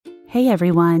Hey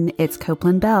everyone, it's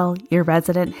Copeland Bell, your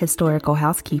resident historical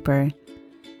housekeeper.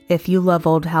 If you love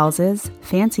old houses,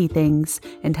 fancy things,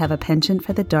 and have a penchant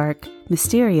for the dark,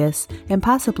 mysterious, and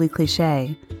possibly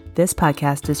cliche, this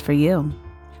podcast is for you.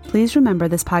 Please remember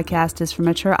this podcast is for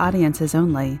mature audiences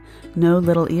only. No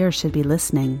little ears should be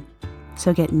listening.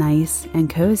 So get nice and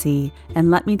cozy, and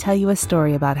let me tell you a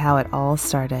story about how it all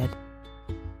started.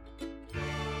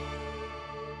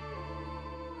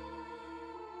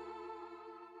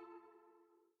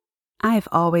 I've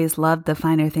always loved the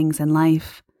finer things in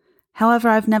life. However,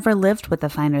 I've never lived with the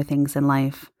finer things in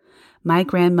life. My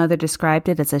grandmother described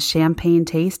it as a champagne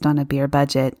taste on a beer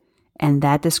budget, and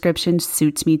that description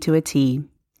suits me to a T.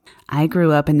 I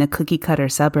grew up in the cookie-cutter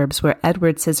suburbs where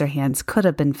Edward Scissorhands could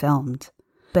have been filmed.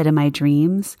 But in my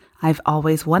dreams, I've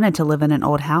always wanted to live in an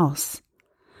old house.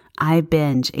 I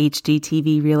binge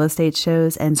HGTV real estate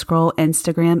shows and scroll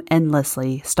Instagram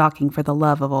endlessly, stalking for the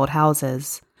love of old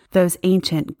houses. Those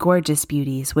ancient, gorgeous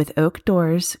beauties with oak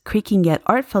doors, creaking yet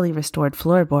artfully restored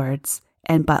floorboards,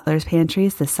 and butler's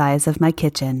pantries the size of my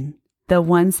kitchen. The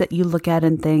ones that you look at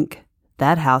and think,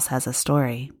 that house has a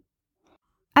story.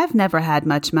 I've never had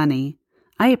much money.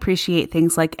 I appreciate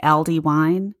things like Aldi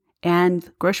wine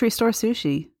and grocery store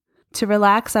sushi. To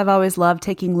relax, I've always loved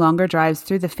taking longer drives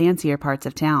through the fancier parts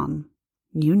of town.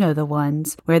 You know the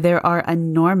ones where there are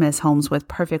enormous homes with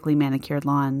perfectly manicured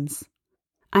lawns.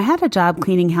 I had a job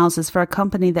cleaning houses for a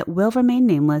company that will remain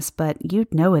nameless, but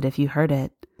you'd know it if you heard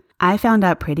it. I found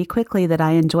out pretty quickly that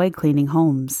I enjoyed cleaning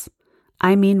homes.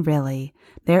 I mean, really,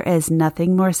 there is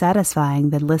nothing more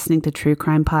satisfying than listening to true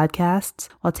crime podcasts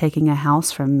while taking a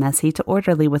house from messy to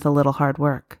orderly with a little hard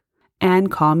work. And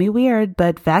call me weird,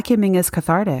 but vacuuming is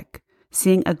cathartic.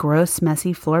 Seeing a gross,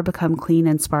 messy floor become clean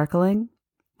and sparkling?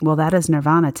 Well, that is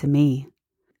nirvana to me.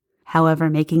 However,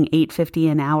 making $8.50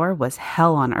 an hour was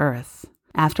hell on earth.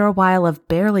 After a while of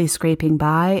barely scraping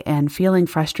by and feeling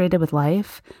frustrated with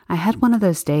life, I had one of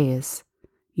those days.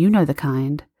 You know the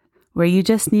kind, where you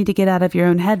just need to get out of your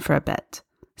own head for a bit.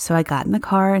 So I got in the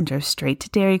car and drove straight to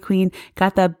Dairy Queen,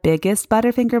 got the biggest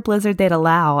Butterfinger blizzard they'd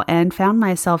allow, and found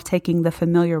myself taking the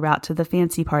familiar route to the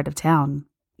fancy part of town.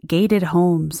 Gated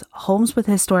homes, homes with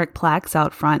historic plaques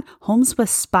out front, homes with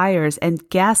spires and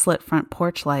gaslit front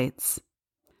porch lights.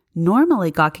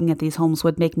 Normally, gawking at these homes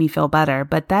would make me feel better,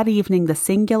 but that evening the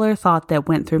singular thought that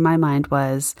went through my mind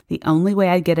was, the only way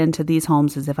I'd get into these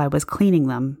homes is if I was cleaning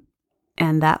them.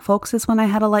 And that, folks, is when I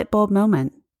had a light bulb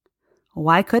moment.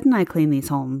 Why couldn't I clean these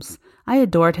homes? I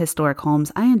adored historic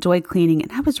homes, I enjoyed cleaning,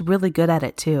 and I was really good at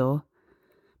it too.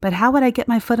 But how would I get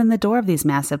my foot in the door of these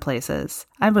massive places?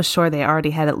 I was sure they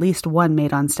already had at least one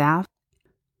maid on staff.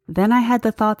 Then I had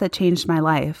the thought that changed my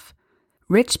life.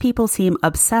 Rich people seem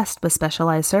obsessed with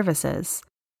specialized services.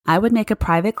 I would make a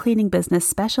private cleaning business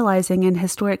specializing in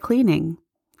historic cleaning.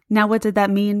 Now, what did that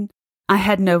mean? I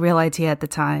had no real idea at the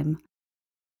time.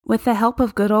 With the help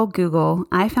of good old Google,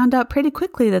 I found out pretty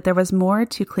quickly that there was more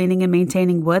to cleaning and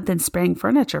maintaining wood than spraying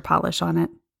furniture polish on it.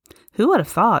 Who would have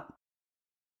thought?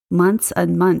 Months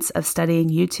and months of studying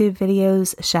YouTube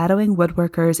videos, shadowing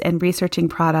woodworkers, and researching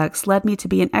products led me to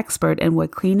be an expert in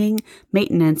wood cleaning,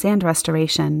 maintenance, and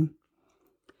restoration.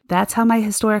 That's how my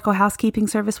historical housekeeping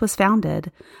service was founded.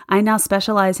 I now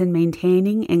specialize in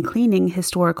maintaining and cleaning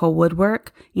historical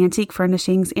woodwork, antique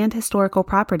furnishings, and historical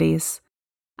properties.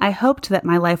 I hoped that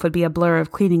my life would be a blur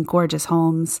of cleaning gorgeous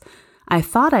homes. I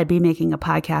thought I'd be making a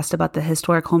podcast about the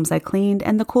historic homes I cleaned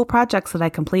and the cool projects that I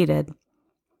completed.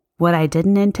 What I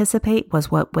didn't anticipate was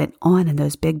what went on in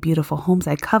those big, beautiful homes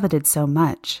I coveted so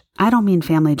much. I don't mean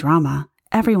family drama.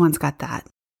 Everyone's got that.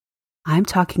 I'm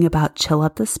talking about chill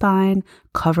up the spine,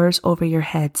 covers over your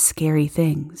head, scary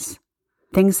things.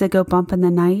 Things that go bump in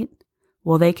the night,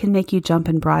 well, they can make you jump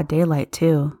in broad daylight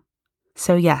too.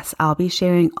 So yes, I'll be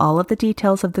sharing all of the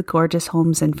details of the gorgeous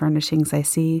homes and furnishings I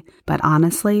see, but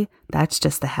honestly, that's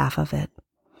just the half of it.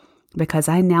 Because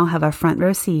I now have a front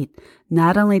row seat,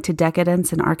 not only to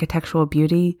decadence and architectural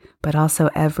beauty, but also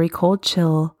every cold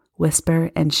chill, whisper,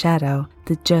 and shadow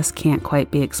that just can't quite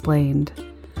be explained.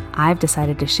 I've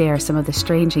decided to share some of the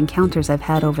strange encounters I've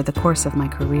had over the course of my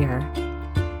career.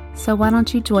 So why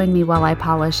don't you join me while I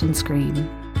polish and scream?